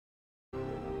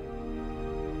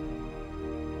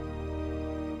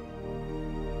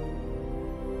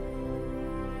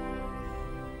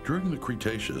During the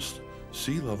Cretaceous,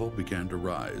 sea level began to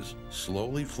rise,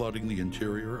 slowly flooding the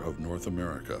interior of North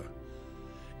America.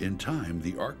 In time,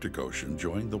 the Arctic Ocean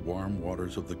joined the warm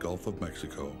waters of the Gulf of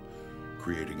Mexico,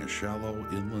 creating a shallow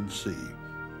inland sea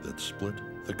that split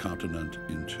the continent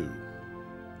in two.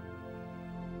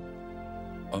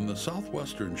 On the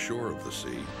southwestern shore of the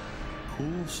sea,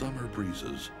 cool summer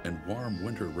breezes and warm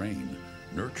winter rain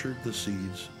nurtured the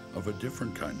seeds of a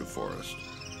different kind of forest.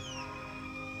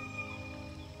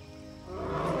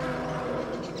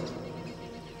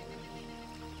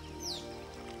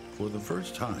 For the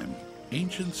first time,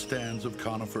 ancient stands of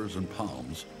conifers and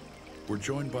palms were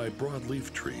joined by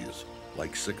broadleaf trees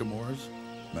like sycamores,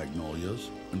 magnolias,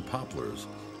 and poplars,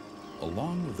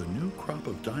 along with a new crop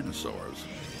of dinosaurs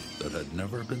that had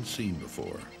never been seen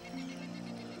before.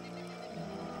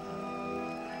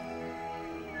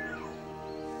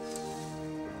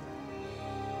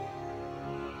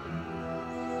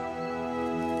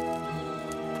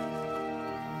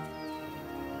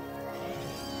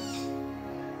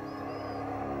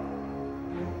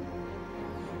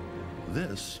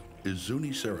 This is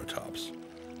Zuniceratops,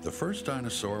 the first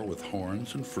dinosaur with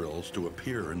horns and frills to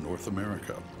appear in North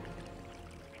America.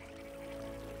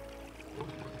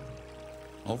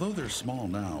 Although they're small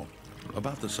now,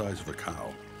 about the size of a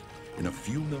cow, in a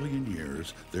few million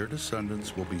years, their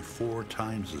descendants will be 4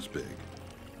 times as big.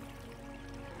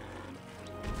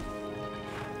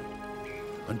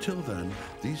 Until then,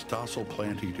 these docile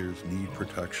plant eaters need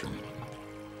protection.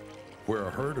 Where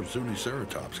a herd of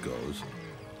Zuniceratops goes,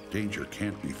 danger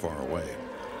can't be far away.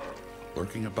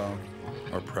 Lurking about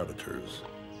are predators,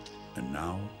 and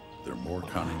now they're more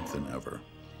cunning than ever.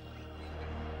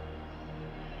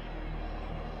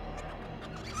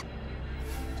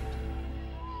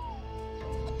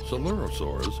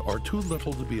 Coelurosaurs are too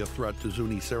little to be a threat to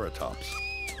Zuniceratops.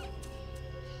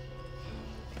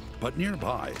 But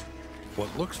nearby,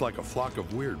 what looks like a flock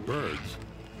of weird birds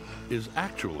is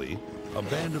actually a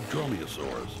band of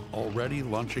dromaeosaurs already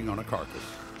lunching on a carcass.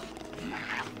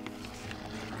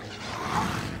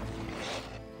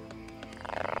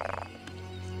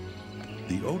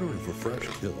 The odor of a fresh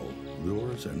kill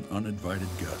lures an uninvited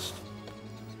guest.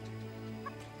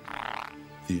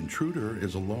 The intruder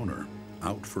is a loner,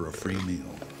 out for a free meal.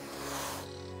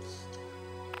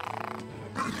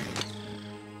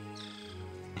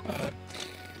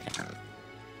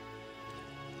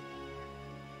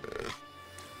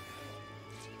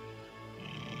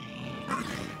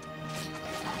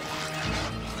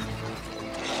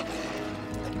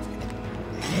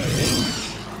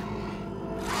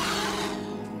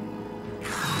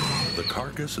 The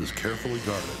carcass is carefully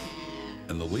guarded,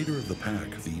 and the leader of the pack,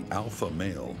 the alpha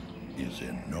male, is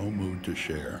in no mood to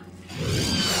share.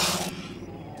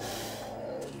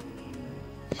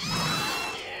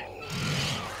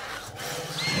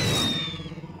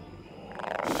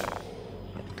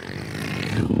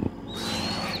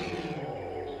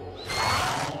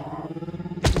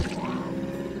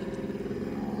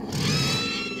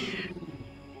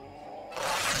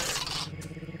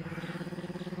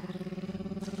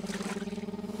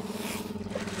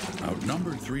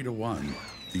 Outnumbered 3 to 1,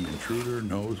 the intruder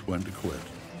knows when to quit.